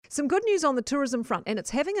Some good news on the tourism front, and it's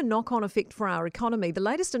having a knock-on effect for our economy. The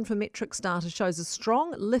latest Infometrics data shows a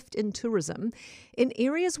strong lift in tourism in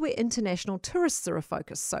areas where international tourists are a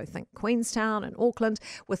focus. So think Queenstown and Auckland.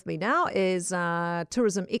 With me now is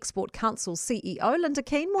Tourism Export Council CEO Linda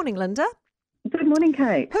Keane. Morning, Linda. Good morning,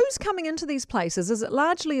 Kate. Who's coming into these places? Is it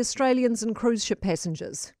largely Australians and cruise ship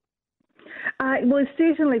passengers? Well,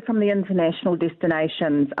 certainly from the international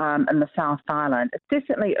destinations in the South Island. It's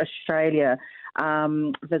definitely Australia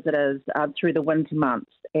visitors through the winter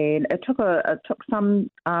months, and it took some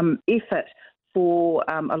effort for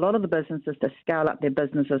a lot of the businesses to scale up their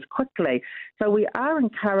businesses quickly. So we are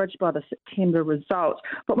encouraged by the September results,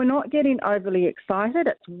 but we're not getting overly excited.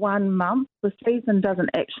 It's 1 month. The season doesn't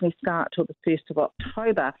actually start till the 1st of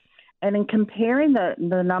October. And in comparing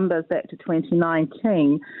the numbers back to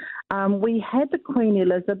 2019, we had the Queen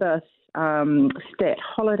Elizabeth stat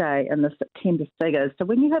holiday in the September figures. So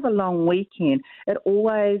when you have a long weekend, it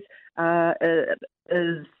always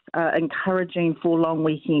is encouraging for long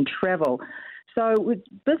weekend travel. So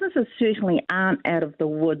businesses certainly aren't out of the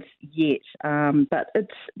woods yet, but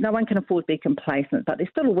no one can afford to be complacent, but there's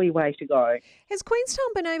still a wee way to go. Has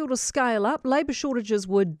Queenstown been able to scale up? Labour shortages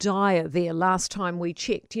were dire there last time we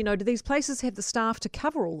checked. Do these places have the staff to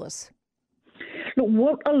cover all this? Look,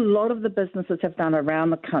 what a lot of the businesses have done around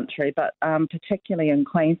the country, but particularly in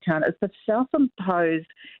Queenstown, is they've self-imposed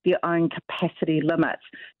their own capacity limits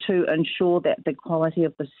to ensure that the quality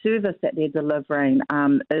of the service that they're delivering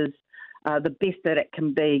is the best that it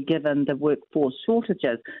can be given the workforce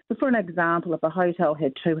shortages. So for an example, if a hotel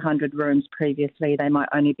had 200 rooms previously, they might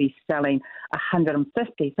only be selling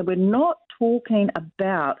 150. So we're not talking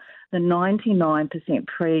about the 99%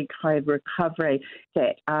 pre-COVID recovery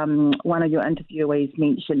that one of your interviewees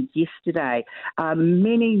mentioned yesterday.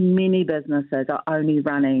 Many businesses are only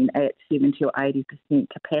running at 70 or 80%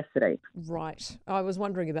 capacity. Right. I was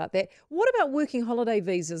wondering about that. What about working holiday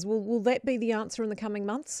visas? Will that be the answer in the coming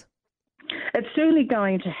months? It's certainly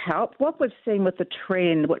going to help. What we've seen with the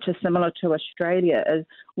trend, which is similar to Australia, is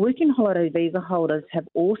working holiday visa holders have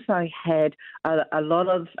also had a lot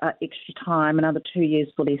of extra time, another 2 years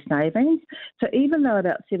for their savings. So even though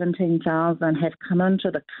about 17,000 have come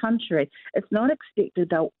into the country, it's not expected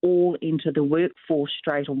they'll all enter the workforce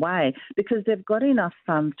straight away because they've got enough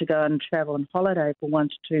funds to go and travel and holiday for 1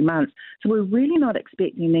 to 2 months. So we're really not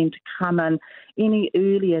expecting them to come in any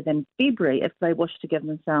earlier than February if they wish to give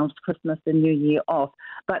themselves Christmas and New Year off.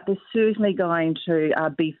 But they're certainly going to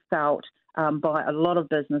be felt by a lot of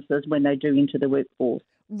businesses when they do enter the workforce.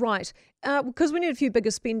 Right, because we need a few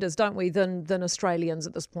bigger spenders, don't we, than Australians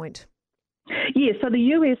at this point? Yeah, so the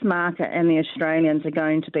US market and the Australians are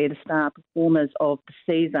going to be the star performers of the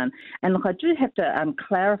season. And look, I do have to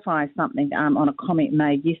clarify something on a comment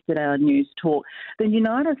made yesterday on News Talk. The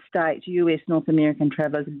United States, US, North American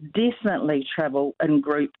travellers definitely travel in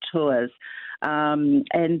group tours.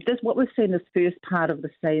 And what we've seen this first part of the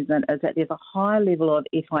season is that there's a high level of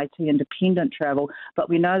FIT independent travel, but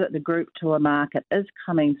we know that the group tour market is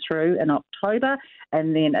coming through in October,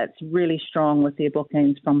 and then it's really strong with their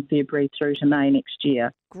bookings from February through to May next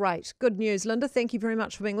year. Great. Good news, Linda. Thank you very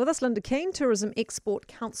much for being with us. Linda Keane, Tourism Export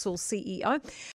Council CEO.